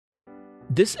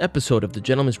This episode of the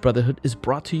Gentleman's Brotherhood is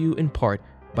brought to you in part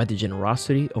by the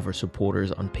generosity of our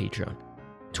supporters on Patreon.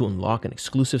 To unlock an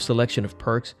exclusive selection of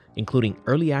perks, including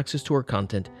early access to our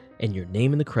content and your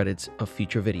name in the credits of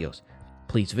future videos,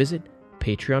 please visit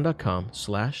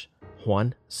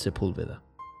patreon.com/Juan Sepulveda.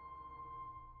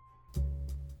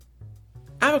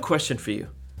 I have a question for you.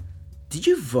 Did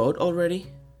you vote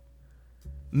already?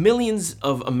 Millions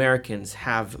of Americans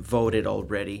have voted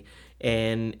already,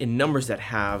 and in numbers that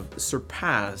have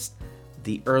surpassed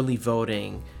the early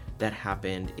voting that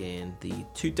happened in the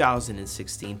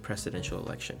 2016 presidential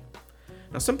election.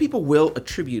 Now, some people will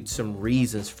attribute some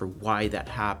reasons for why that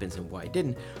happens and why it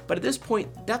didn't, but at this point,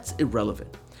 that's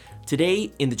irrelevant.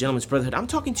 Today, in the Gentleman's Brotherhood, I'm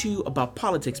talking to you about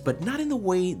politics, but not in the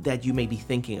way that you may be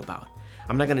thinking about.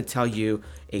 I'm not going to tell you,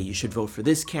 hey, you should vote for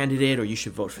this candidate or you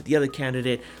should vote for the other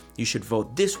candidate. You should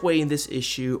vote this way in this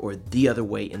issue or the other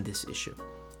way in this issue.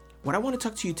 What I want to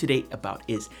talk to you today about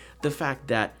is the fact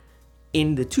that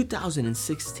in the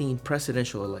 2016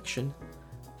 presidential election,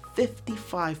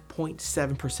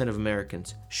 55.7% of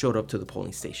Americans showed up to the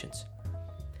polling stations.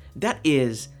 That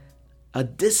is a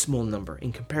dismal number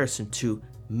in comparison to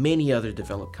many other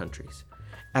developed countries.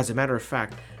 As a matter of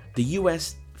fact, the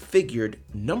U.S. figured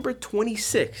number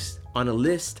 26 on a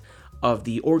list of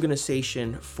the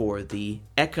Organization for the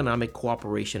Economic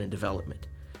Cooperation and Development.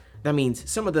 That means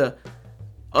some of the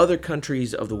other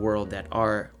countries of the world that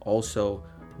are also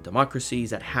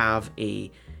democracies that have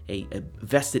a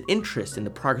vested interest in the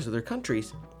progress of their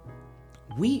countries,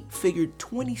 we figured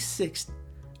 26th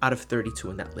out of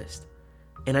 32 in that list.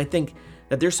 And I think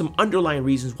that there's some underlying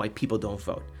reasons why people don't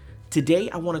vote. Today,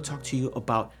 I want to talk to you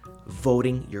about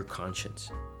voting your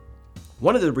conscience.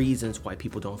 One of the reasons why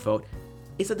people don't vote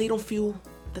is that they don't feel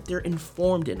that they're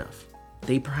informed enough.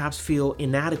 They perhaps feel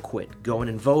inadequate going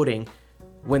and voting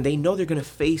when they know they're going to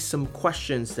face some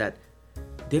questions that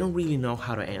they don't really know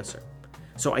how to answer.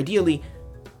 So ideally,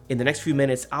 in the next few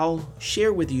minutes, I'll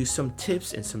share with you some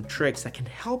tips and some tricks that can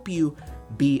help you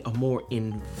be a more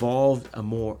involved, a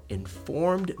more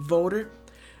informed voter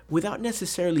without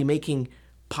necessarily making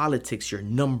politics your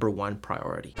number one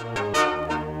priority.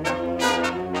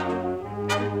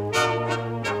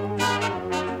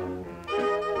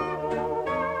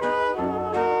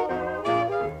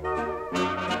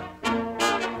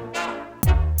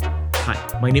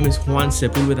 My name is Juan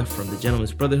Sepulveda from the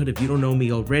Gentleman's Brotherhood. If you don't know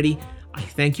me already, I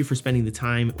thank you for spending the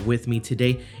time with me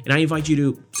today. And I invite you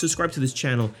to subscribe to this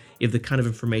channel if the kind of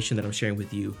information that I'm sharing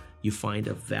with you find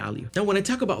of value. Now, when I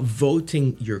talk about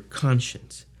voting your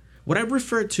conscience, what I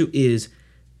refer to is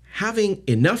having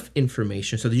enough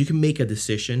information so that you can make a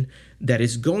decision that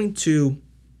is going to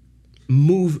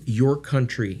move your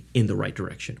country in the right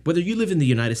direction. Whether you live in the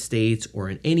United States or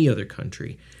in any other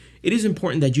country, it is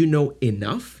important that you know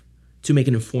enough to make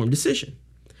an informed decision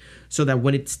so that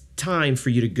when it's time for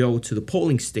you to go to the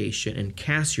polling station and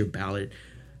cast your ballot,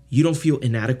 you don't feel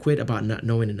inadequate about not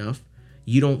knowing enough.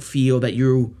 You don't feel that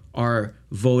you are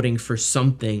voting for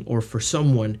something or for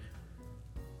someone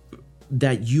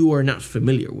that you are not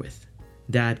familiar with.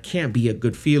 That can't be a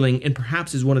good feeling, and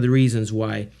perhaps is one of the reasons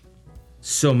why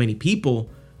so many people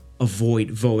avoid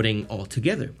voting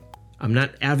altogether. I'm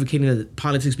not advocating that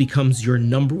politics becomes your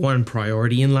number one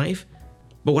priority in life.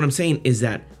 But what I'm saying is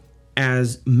that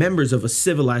as members of a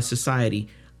civilized society,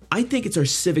 I think it's our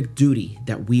civic duty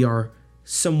that we are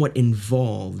somewhat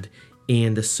involved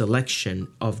in the selection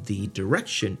of the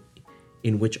direction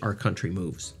in which our country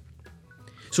moves.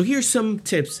 So here's some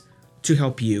tips to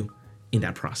help you in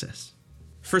that process.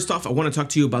 First off, I want to talk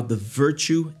to you about the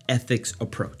virtue ethics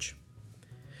approach.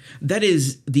 That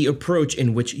is the approach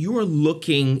in which you are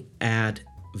looking at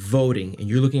voting and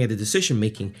you're looking at the decision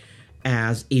making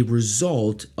as a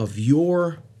result of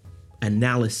your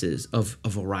analysis of a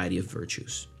variety of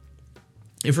virtues.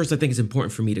 And first, I think it's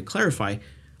important for me to clarify,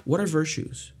 what are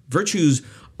virtues? Virtues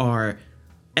are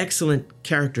excellent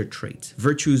character traits.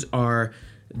 Virtues are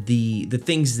the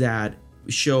things that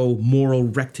show moral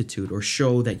rectitude or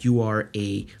show that you are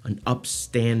an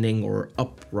upstanding or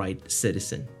upright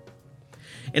citizen.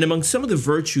 And among some of the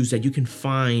virtues that you can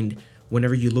find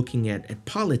whenever you're looking at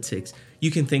politics,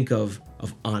 you can think of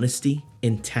honesty,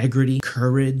 integrity,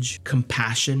 courage,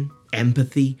 compassion,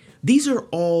 empathy. These are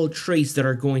all traits that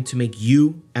are going to make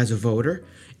you as a voter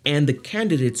and the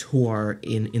candidates who are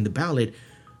in the ballot,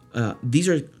 these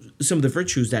are some of the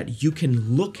virtues that you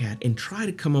can look at and try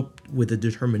to come up with a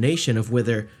determination of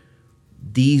whether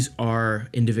these are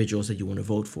individuals that you want to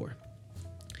vote for.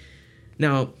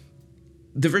 Now,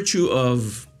 the virtue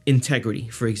of integrity,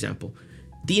 for example,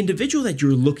 the individual that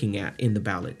you're looking at in the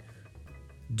ballot,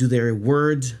 do their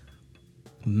words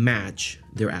match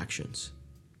their actions?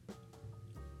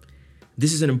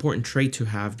 this is an important trait to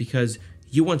have because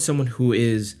you want someone who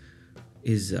is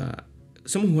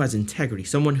someone who has integrity,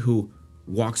 someone who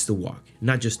walks the walk,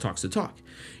 not just talks the talk.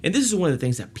 And this is one of the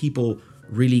things that people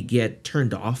really get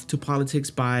turned off to politics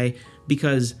by,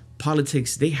 because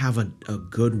politics, they have a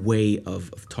good way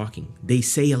of talking. They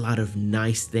say a lot of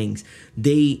nice things.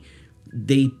 They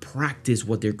practice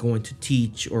what they're going to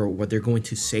teach or what they're going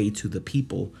to say to the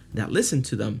people that listen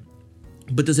to them.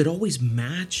 But does it always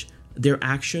match their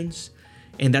actions?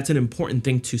 And that's an important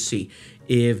thing to see.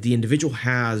 If the individual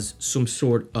has some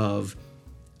sort of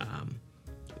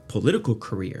political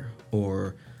career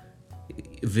or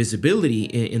visibility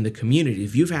in the community,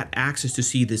 if you've had access to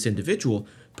see this individual,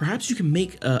 perhaps you can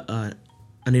make an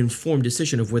informed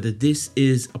decision of whether this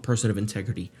is a person of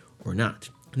integrity or not.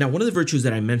 Now, one of the virtues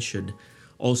that I mentioned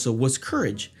also was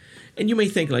courage. And you may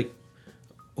think, like,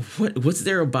 what's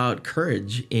there about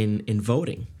courage in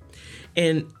voting?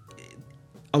 And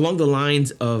along the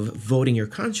lines of voting your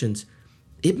conscience,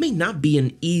 it may not be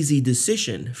an easy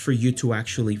decision for you to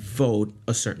actually vote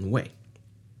a certain way.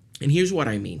 And here's what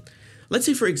I mean. Let's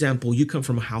say, for example, you come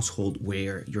from a household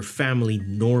where your family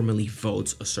normally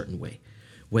votes a certain way,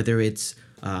 whether it's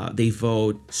they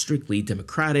vote strictly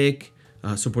Democratic,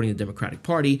 supporting the Democratic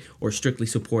Party, or strictly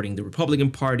supporting the Republican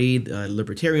Party, the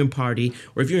Libertarian Party,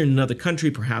 or if you're in another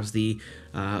country, perhaps the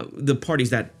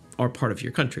parties that are part of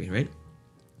your country, right?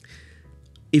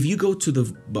 If you go to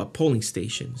the polling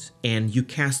stations and you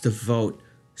cast a vote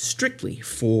strictly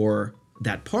for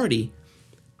that party,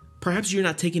 perhaps you're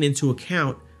not taking into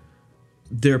account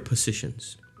their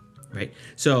positions, right?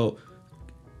 So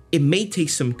it may take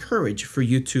some courage for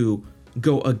you to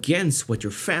go against what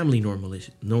your family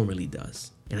normally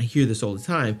does. And I hear this all the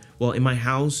time. Well, in my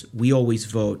house, we always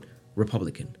vote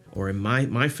Republican, or in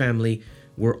my family,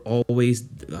 we're always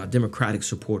Democratic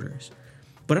supporters.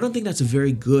 But I don't think that's a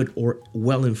very good or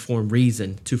well-informed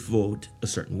reason to vote a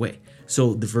certain way.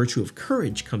 So the virtue of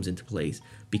courage comes into place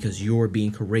because you're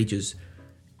being courageous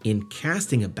in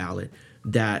casting a ballot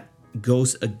that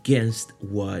goes against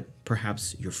what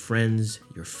perhaps your friends,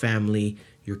 your family,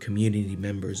 your community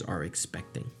members are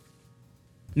expecting.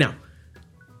 Now,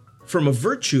 from a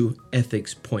virtue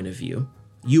ethics point of view,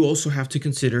 you also have to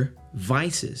consider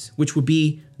vices, which would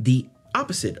be the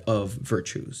opposite of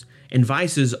virtues. And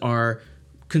vices are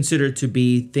considered to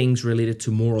be things related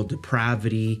to moral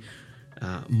depravity,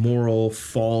 moral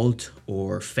fault,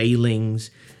 or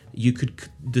failings. You could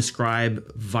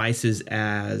describe vices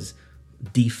as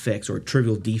defects or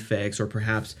trivial defects, or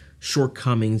perhaps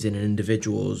shortcomings in an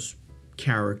individual's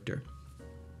character.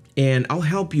 And I'll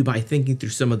help you by thinking through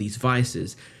some of these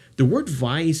vices. The word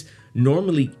vice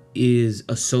normally is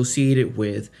associated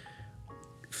with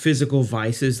physical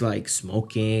vices like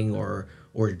smoking or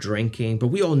drinking, but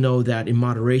we all know that in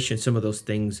moderation, some of those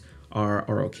things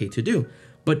are okay to do.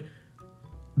 But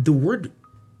the word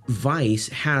vice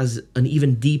has an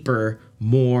even deeper,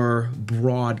 more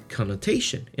broad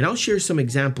connotation. And I'll share some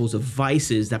examples of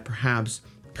vices that perhaps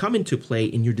come into play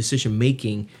in your decision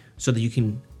making so that you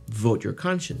can vote your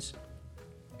conscience.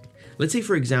 Let's say,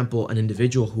 for example, an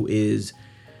individual who is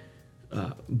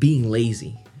being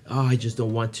lazy. Oh, I just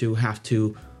don't want to have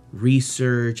to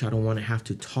research. I don't want to have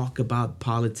to talk about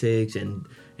politics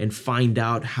and find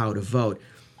out how to vote.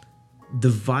 The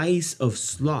vice of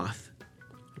sloth,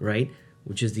 right,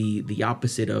 which is the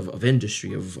opposite of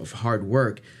industry, of hard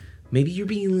work. Maybe you're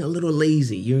being a little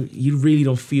lazy. You really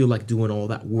don't feel like doing all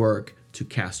that work to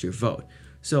cast your vote.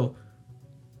 So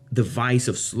the vice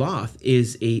of sloth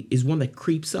is one that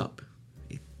creeps up.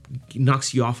 It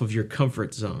knocks you off of your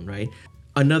comfort zone, right?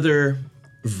 Another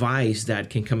vice that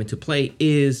can come into play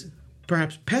is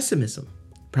perhaps pessimism.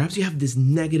 Perhaps you have this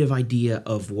negative idea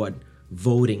of what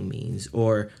voting means,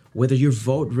 or whether your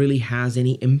vote really has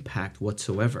any impact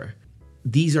whatsoever.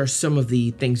 These are some of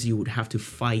the things you would have to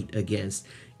fight against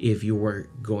if you were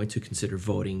going to consider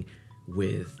voting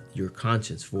with your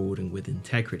conscience, voting with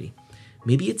integrity.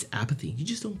 Maybe it's apathy. You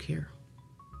just don't care,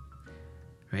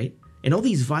 right? And all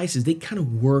these vices, they kind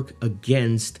of work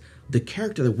against the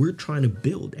character that we're trying to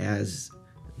build as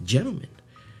gentlemen.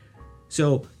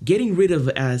 So getting rid of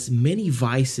as many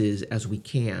vices as we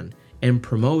can and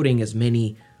promoting as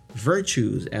many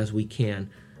virtues as we can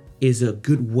is a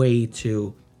good way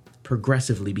to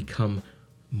progressively become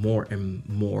more and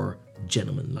more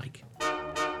gentlemanlike.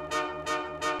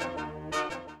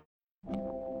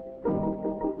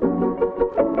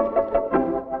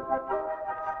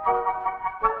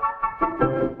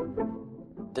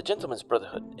 The Gentleman's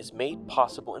Brotherhood is made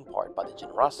possible in part by the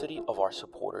generosity of our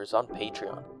supporters on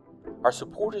Patreon. Our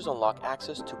supporters unlock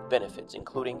access to benefits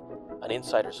including an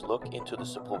insider's look into the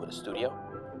Sepulveda studio,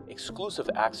 exclusive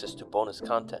access to bonus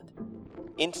content,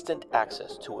 instant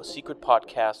access to a secret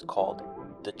podcast called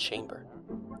The Chamber,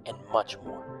 and much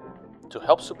more. To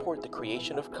help support the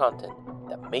creation of content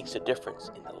that makes a difference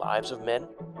in the lives of men,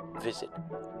 visit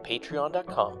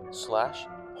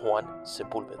patreon.com/Juan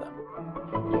Sepulveda.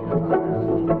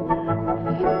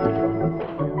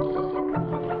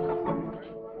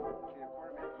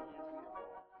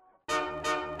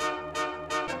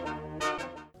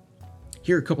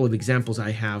 Here are a couple of examples I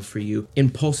have for you.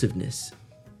 Impulsiveness,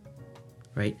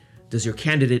 right? Does your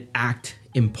candidate act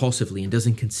impulsively and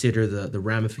doesn't consider the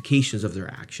ramifications of their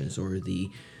actions or the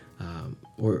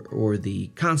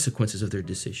consequences of their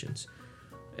decisions?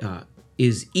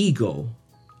 Is ego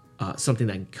something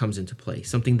that comes into play,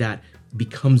 something that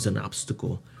becomes an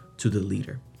obstacle to the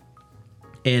leader?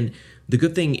 And the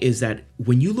good thing is that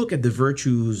when you look at the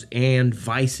virtues and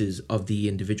vices of the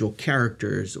individual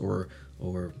characters, or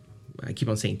I keep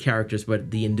on saying characters,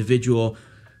 but the individual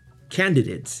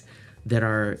candidates that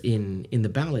are in the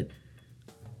ballot,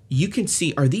 you can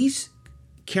see, are these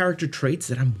character traits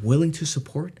that I'm willing to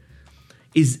support?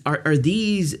 Are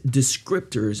these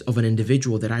descriptors of an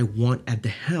individual that I want at the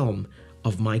helm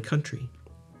of my country?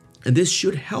 And this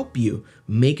should help you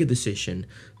make a decision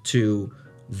to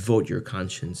vote your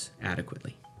conscience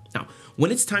adequately. Now,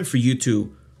 when it's time for you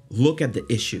to look at the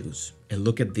issues and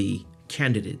look at the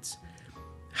candidates,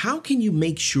 how can you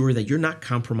make sure that you're not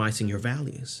compromising your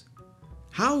values?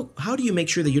 How do you make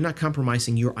sure that you're not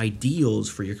compromising your ideals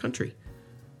for your country?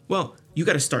 Well, you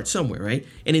got to start somewhere, right?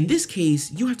 And in this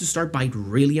case, you have to start by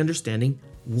really understanding,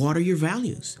 what are your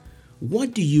values?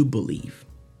 What do you believe?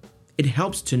 It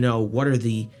helps to know what are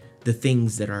the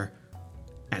things that are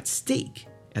at stake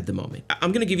at the moment.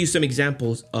 I'm going to give you some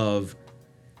examples of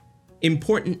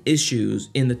important issues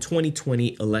in the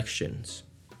 2020 elections.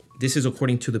 This is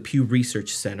according to the Pew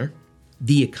Research Center.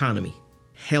 The economy,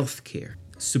 healthcare,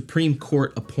 Supreme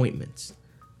Court appointments,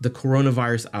 the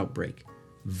coronavirus outbreak,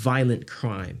 violent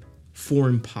crime,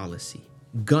 foreign policy,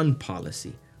 gun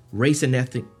policy, race and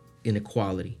ethnic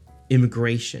inequality,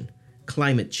 immigration,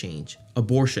 climate change,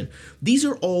 abortion. These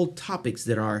are all topics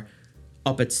that are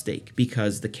up at stake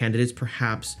because the candidates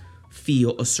perhaps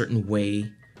feel a certain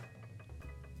way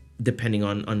depending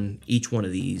on each one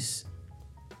of these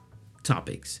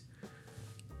topics.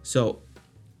 So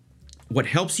what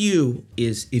helps you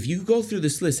is if you go through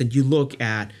this list and you look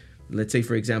at, let's say,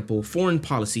 for example, foreign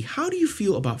policy. How do you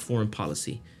feel about foreign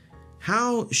policy?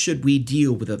 How should we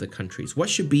deal with other countries? What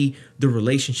should be the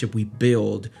relationship we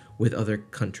build with other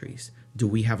countries? Do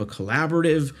we have a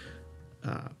collaborative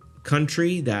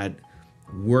country that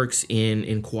works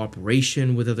in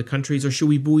cooperation with other countries, or should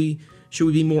we be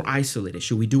more isolated?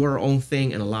 Should we do our own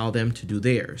thing and allow them to do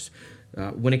theirs?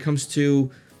 When it comes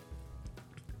to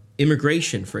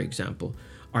immigration, for example,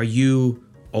 are you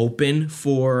open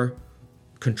for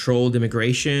controlled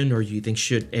immigration, or do you think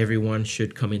everyone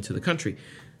should come into the country?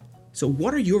 So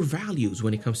what are your values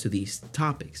when it comes to these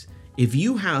topics? If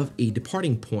you have a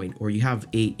departing point or you have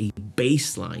a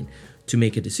baseline to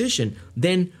make a decision,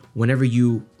 then whenever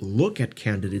you look at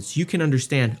candidates, you can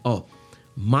understand, oh,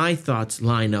 my thoughts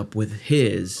line up with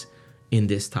his in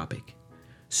this topic,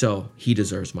 so he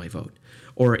deserves my vote.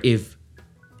 Or if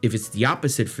it's the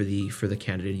opposite for the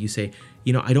candidate, you say,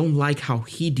 I don't like how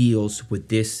he deals with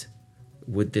this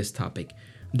topic,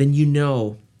 then you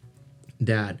know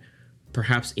that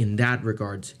perhaps in that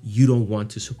regards, you don't want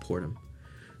to support him.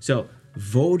 So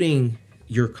voting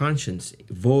your conscience,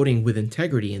 voting with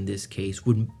integrity in this case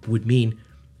would mean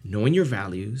knowing your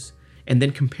values and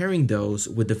then comparing those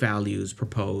with the values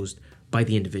proposed by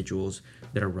the individuals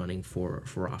that are running for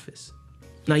office.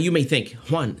 Now you may think,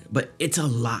 Juan, but it's a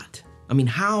lot. I mean,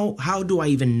 how do I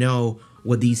even know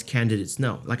what these candidates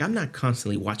know? Like, I'm not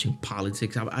constantly watching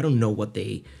politics. I don't know what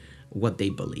they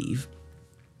believe.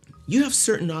 You have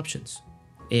certain options,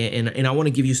 and I want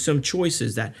to give you some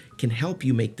choices that can help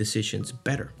you make decisions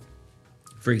better.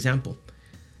 For example,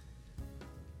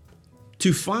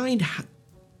 to find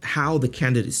how the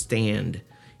candidates stand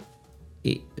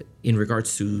in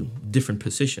regards to different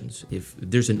positions, if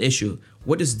there's an issue,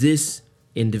 what does this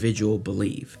individual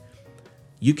believe?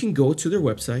 You can go to their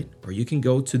website or you can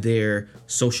go to their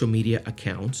social media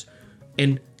accounts,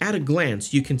 and at a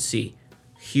glance, you can see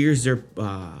here's their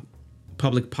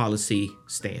public policy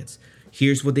stance.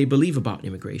 Here's what they believe about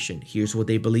immigration. Here's what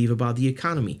they believe about the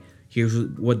economy. Here's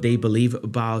what they believe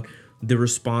about the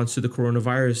response to the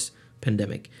coronavirus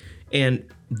pandemic. And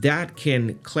that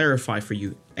can clarify for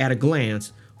you at a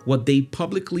glance what they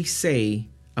publicly say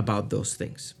about those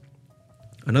things.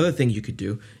 Another thing you could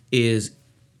do is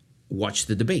watch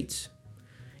the debates.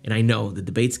 And I know the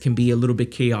debates can be a little bit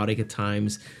chaotic at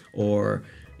times, or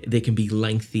They can be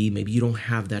lengthy. Maybe you don't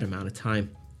have that amount of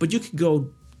time. But you can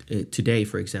go today,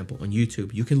 for example, on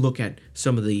YouTube. You can look at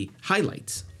some of the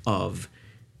highlights of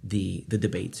the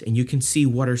debates, and you can see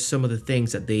what are some of the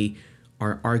things that they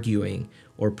are arguing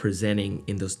or presenting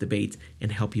in those debates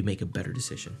and help you make a better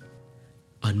decision.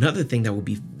 Another thing that will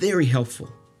be very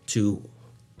helpful to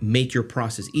make your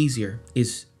process easier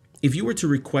is if you were to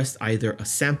request either a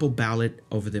sample ballot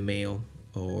over the mail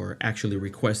or actually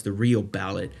request the real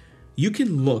ballot, you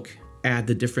can look at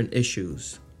the different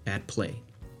issues at play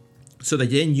so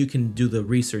that then you can do the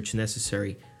research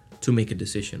necessary to make a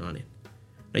decision on it.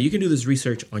 Now, you can do this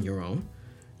research on your own.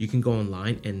 You can go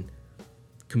online and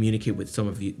communicate with some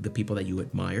of the people that you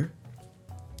admire.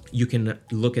 You can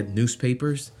look at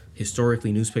newspapers.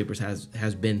 Historically, newspapers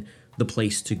has been the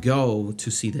place to go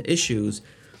to see the issues.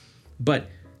 But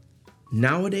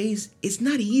nowadays, it's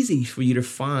not easy for you to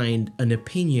find an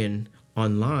opinion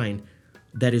online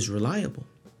that is reliable.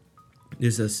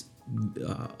 There's this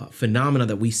phenomena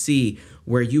that we see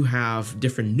where you have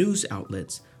different news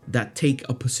outlets that take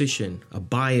a position, a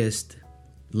biased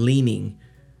leaning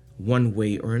one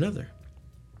way or another.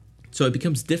 So it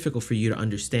becomes difficult for you to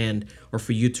understand or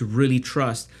for you to really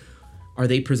trust. Are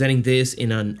they presenting this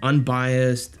in an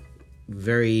unbiased,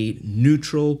 very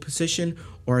neutral position,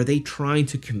 or are they trying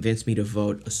to convince me to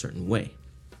vote a certain way?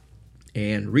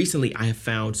 And recently I have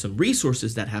found some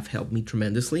resources that have helped me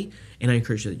tremendously, and I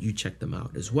encourage that you check them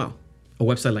out as well. A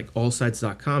website like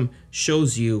allsides.com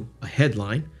shows you a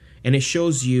headline, and it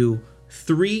shows you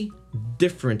 3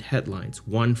 different headlines,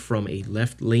 one from a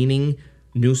left-leaning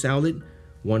news outlet,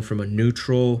 one from a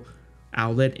neutral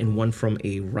outlet, and one from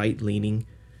a right-leaning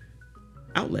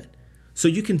outlet. So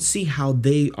you can see how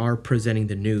they are presenting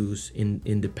the news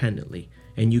independently.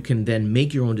 And you can then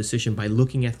make your own decision by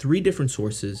looking at 3 different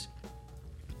sources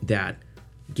that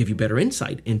give you better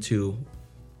insight into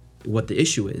what the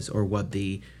issue is or what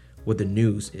the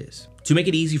news is. To make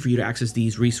it easy for you to access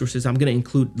these resources, I'm going to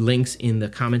include links in the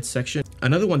comments section.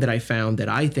 Another one that I found that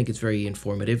I think is very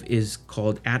informative is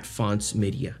called @Fonts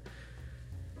Media.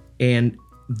 And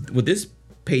what this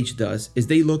page does is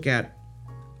they look at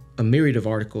a myriad of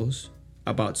articles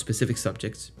about specific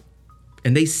subjects,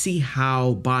 and they see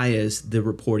how biased the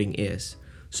reporting is.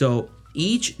 So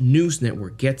each news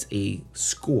network gets a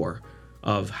score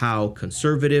of how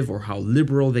conservative or how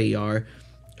liberal they are,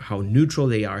 how neutral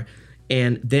they are,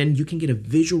 and then you can get a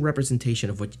visual representation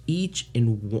of what each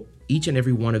and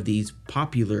every one of these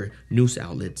popular news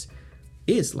outlets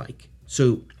is like.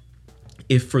 So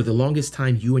if for the longest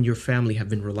time you and your family have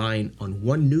been relying on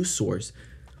one news source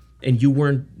and you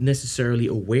weren't necessarily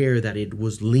aware that it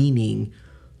was leaning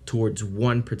towards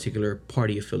one particular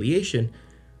party affiliation,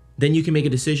 then you can make a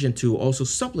decision to also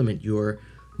supplement your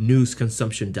news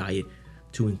consumption diet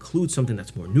to include something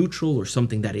that's more neutral or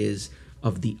something that is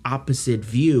of the opposite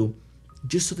view,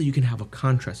 just so that you can have a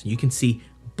contrast and you can see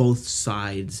both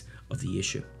sides of the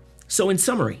issue. So in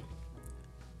summary,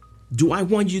 do I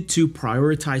want you to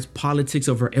prioritize politics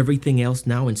over everything else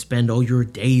now and spend all your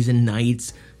days and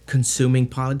nights consuming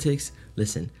politics?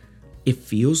 Listen, it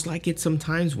feels like it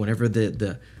sometimes whenever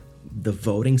the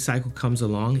voting cycle comes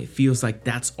along. It feels like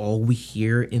that's all we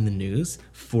hear in the news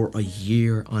for a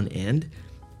year on end.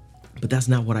 But that's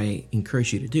not what I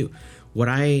encourage you to do. What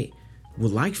I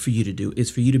would like for you to do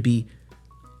is for you to be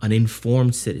an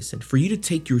informed citizen, for you to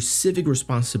take your civic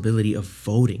responsibility of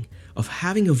voting, of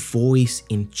having a voice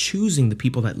in choosing the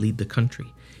people that lead the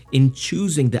country, in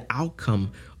choosing the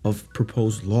outcome of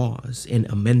proposed laws and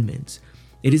amendments.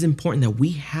 It is important that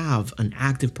we have an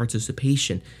active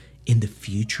participation in the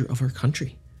future of our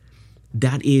country.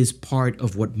 That is part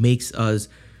of what makes us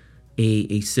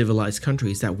a civilized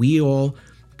country, is that we all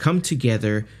come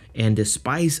together, and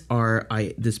despite our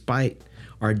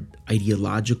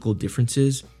ideological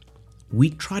differences, we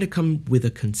try to come with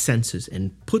a consensus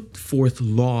and put forth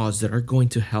laws that are going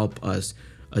to help us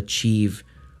achieve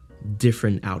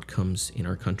different outcomes in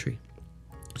our country.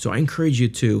 So I encourage you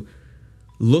to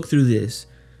look through this,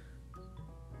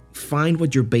 find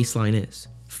what your baseline is,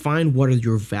 find what are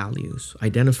your values,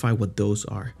 identify what those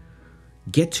are,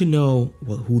 get to know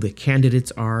who the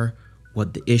candidates are,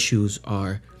 what the issues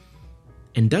are,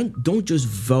 and don't just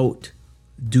vote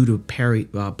due to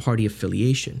party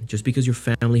affiliation. Just because your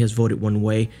family has voted one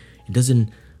way, it doesn't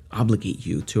obligate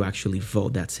you to actually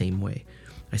vote that same way.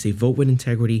 I say vote with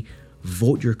integrity,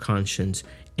 vote your conscience,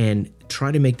 and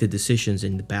try to make the decisions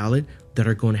in the ballot that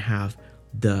are going to have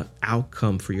the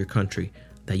outcome for your country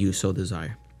that you so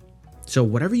desire. So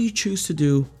whatever you choose to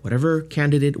do, whatever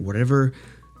candidate, whatever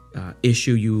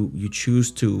issue you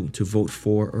choose to vote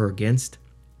for or against,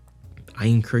 I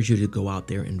encourage you to go out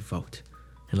there and vote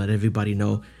and let everybody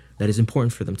know that is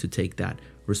important for them to take that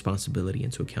responsibility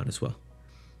into account as well.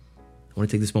 I want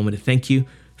to take this moment to thank you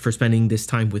for spending this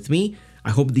time with me.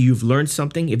 I hope that you've learned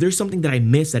something. If there's something that I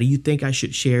missed that you think I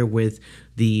should share with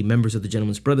the members of the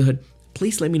Gentleman's Brotherhood,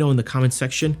 please let me know in the comment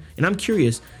section. And I'm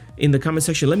curious, in the comment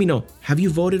section, let me know, have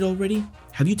you voted already?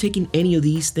 Have you taken any of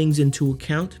these things into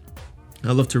account?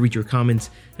 I'd love to read your comments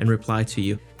and reply to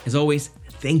you. As always,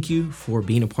 thank you for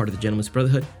being a part of the Gentleman's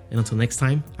Brotherhood. And until next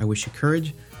time, I wish you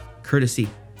courage, courtesy,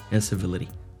 and civility.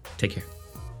 Take care.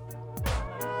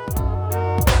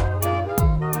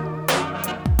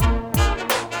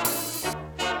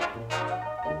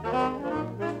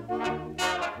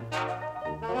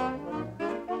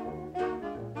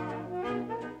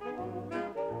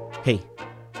 Hey,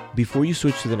 before you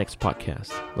switch to the next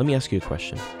podcast, let me ask you a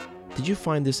question. Did you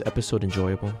find this episode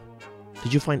enjoyable?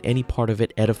 Did you find any part of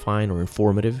it edifying or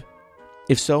informative?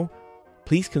 If so,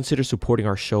 please consider supporting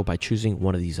our show by choosing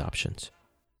one of these options.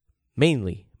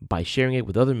 Mainly by sharing it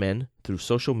with other men through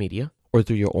social media or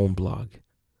through your own blog.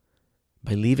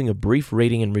 By leaving a brief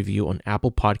rating and review on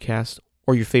Apple Podcasts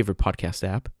or your favorite podcast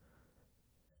app.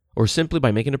 Or simply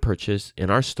by making a purchase in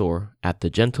our store at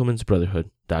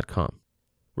thegentleman'sbrotherhood.com.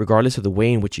 Regardless of the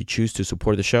way in which you choose to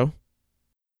support the show,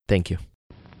 thank you.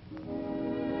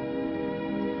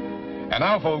 And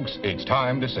now, folks, it's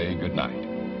time to say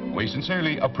goodnight. We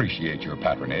sincerely appreciate your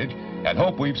patronage and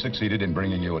hope we've succeeded in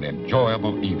bringing you an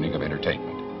enjoyable evening of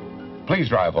entertainment. Please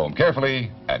drive home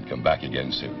carefully and come back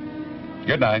again soon.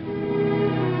 Good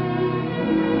night.